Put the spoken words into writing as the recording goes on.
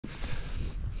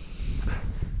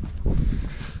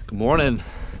Good morning.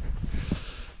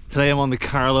 Today I'm on the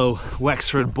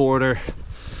Carlow-Wexford border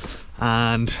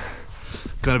and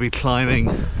going to be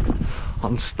climbing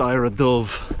on Stair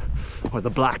Dove, or the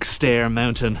Blackstair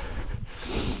Mountain.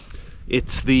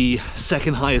 It's the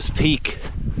second highest peak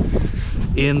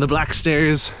in the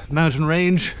Blackstairs Mountain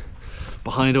range,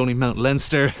 behind only Mount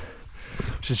Leinster,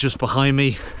 which is just behind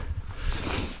me.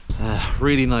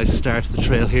 Really nice start to the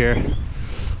trail here,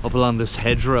 up along this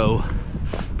hedgerow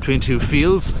between two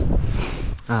fields,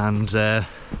 and yeah,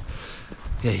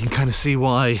 you can kind of see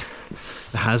why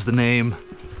it has the name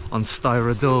on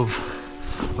Stair Dove,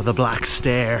 or the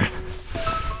Blackstair.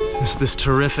 It's this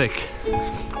terrific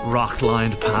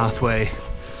rock-lined pathway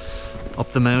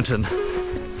up the mountain.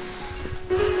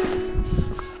 A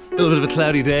little bit of a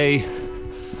cloudy day,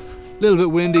 a little bit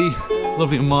windy,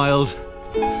 lovely and mild.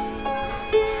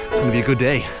 It's going to be a good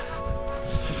day.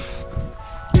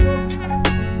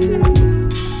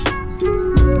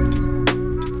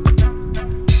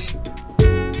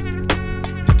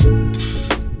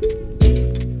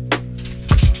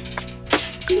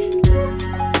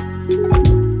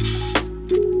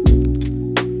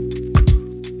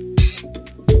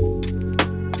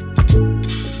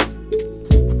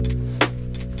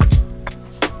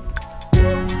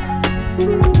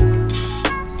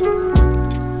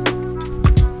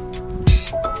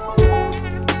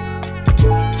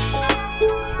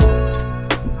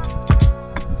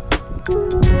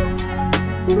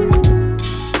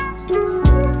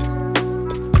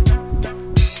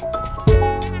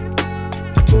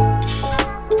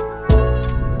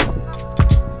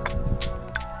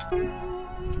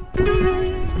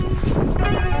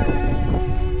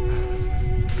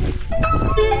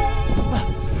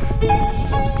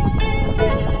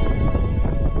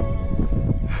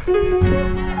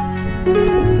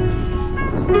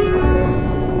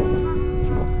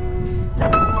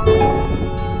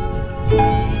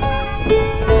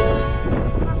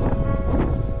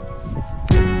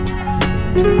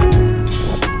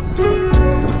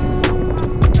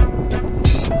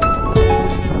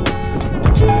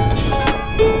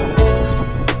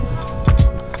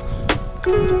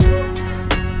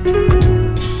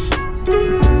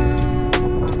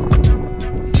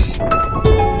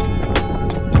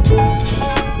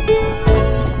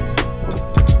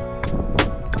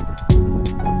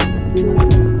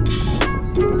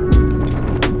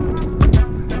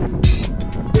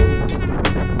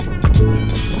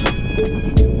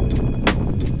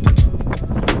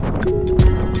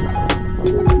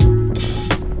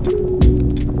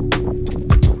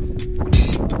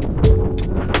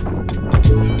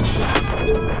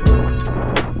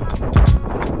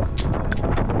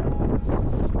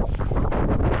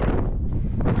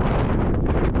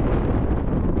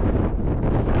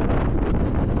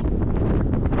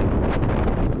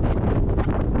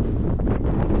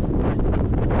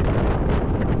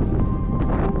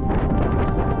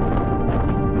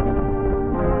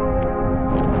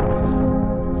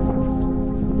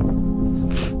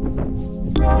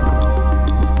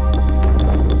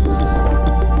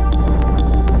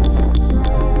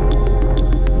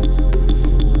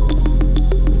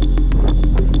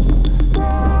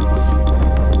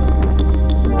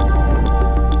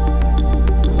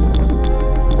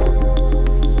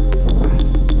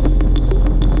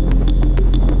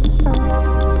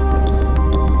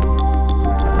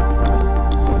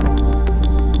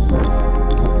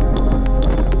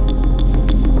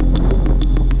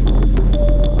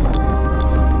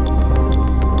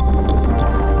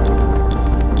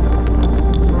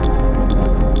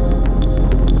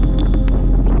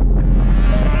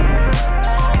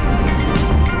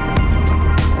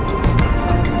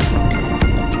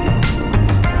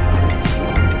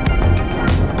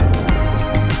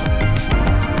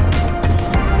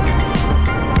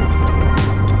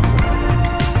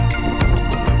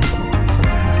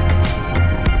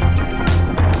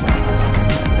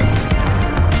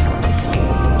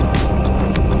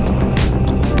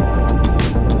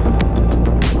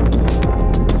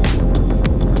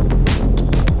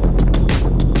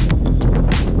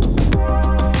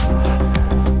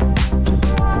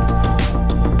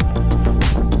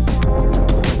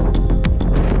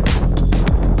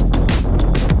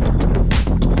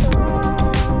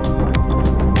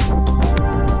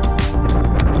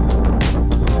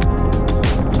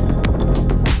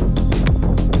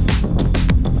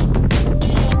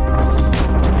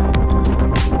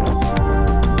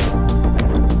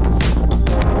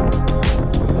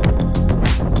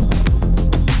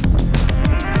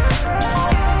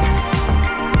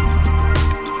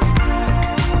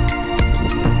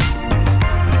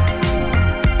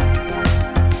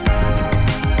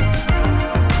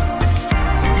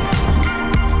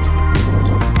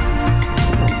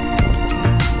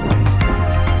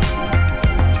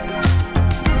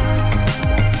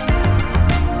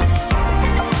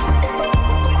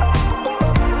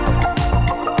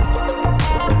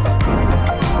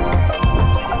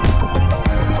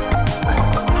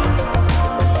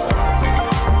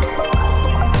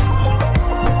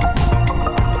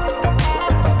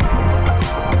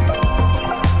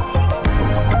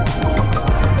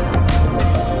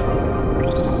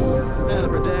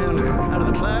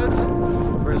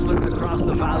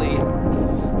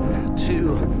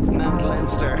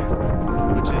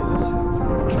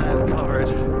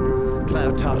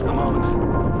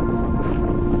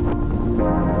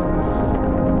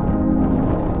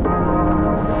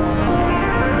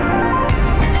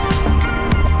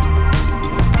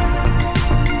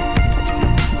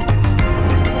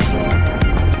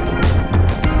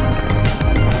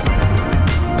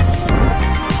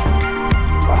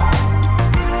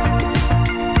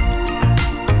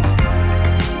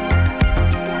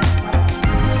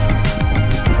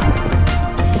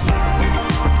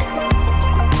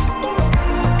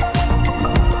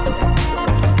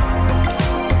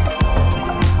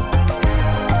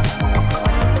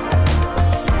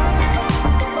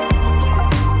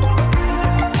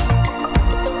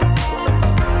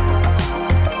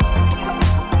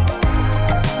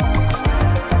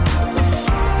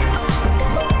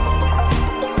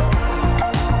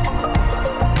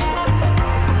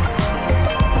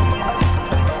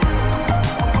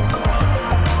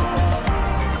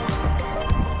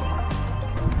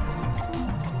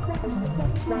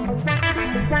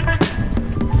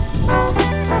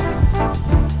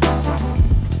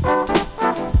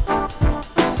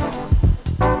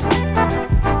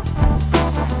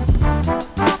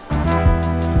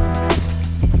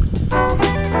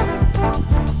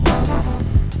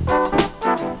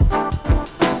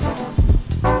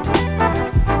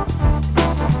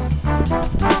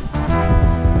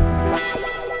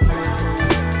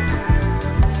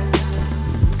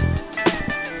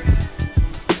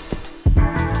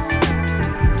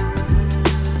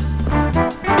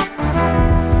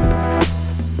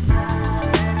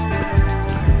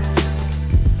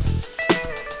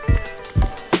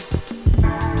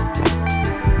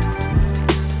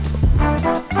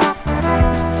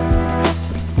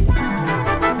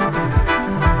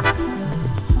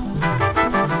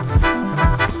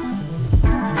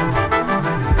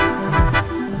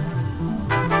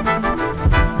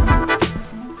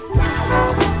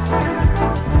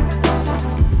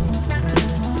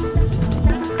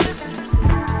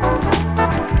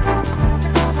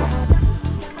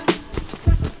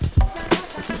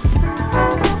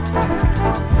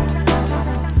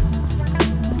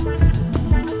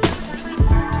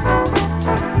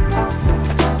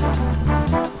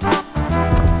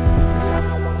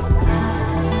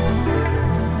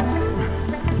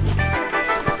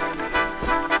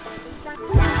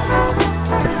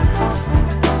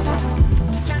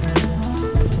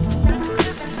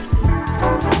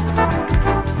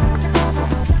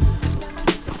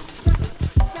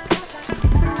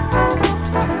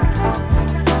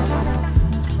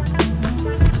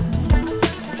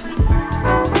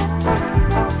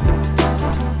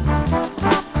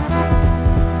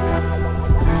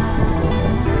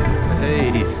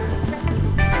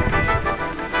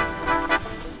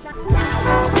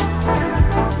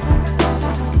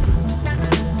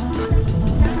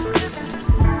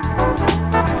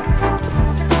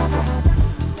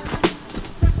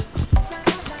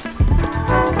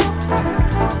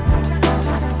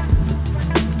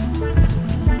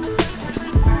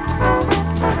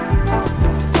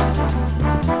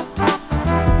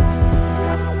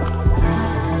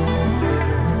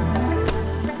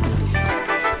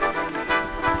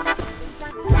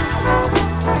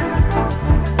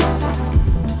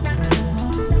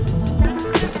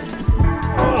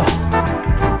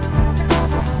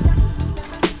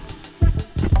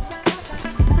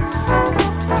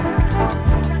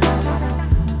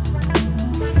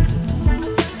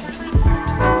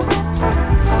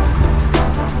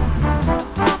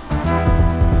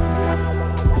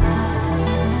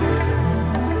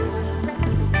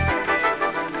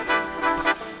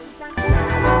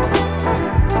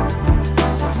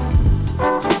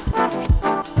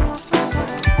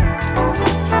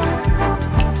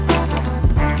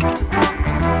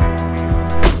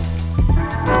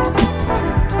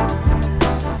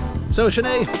 So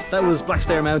Sinead, that was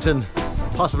Blackstair Mountain,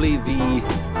 possibly the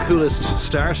coolest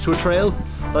start to a trail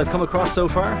that I've come across so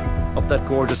far, up that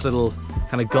gorgeous little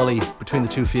kind of gully between the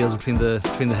two fields, between the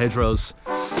hedgerows.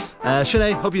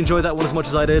 Sinead, hope you enjoyed that one as much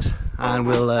as I did, and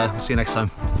we'll see you next time.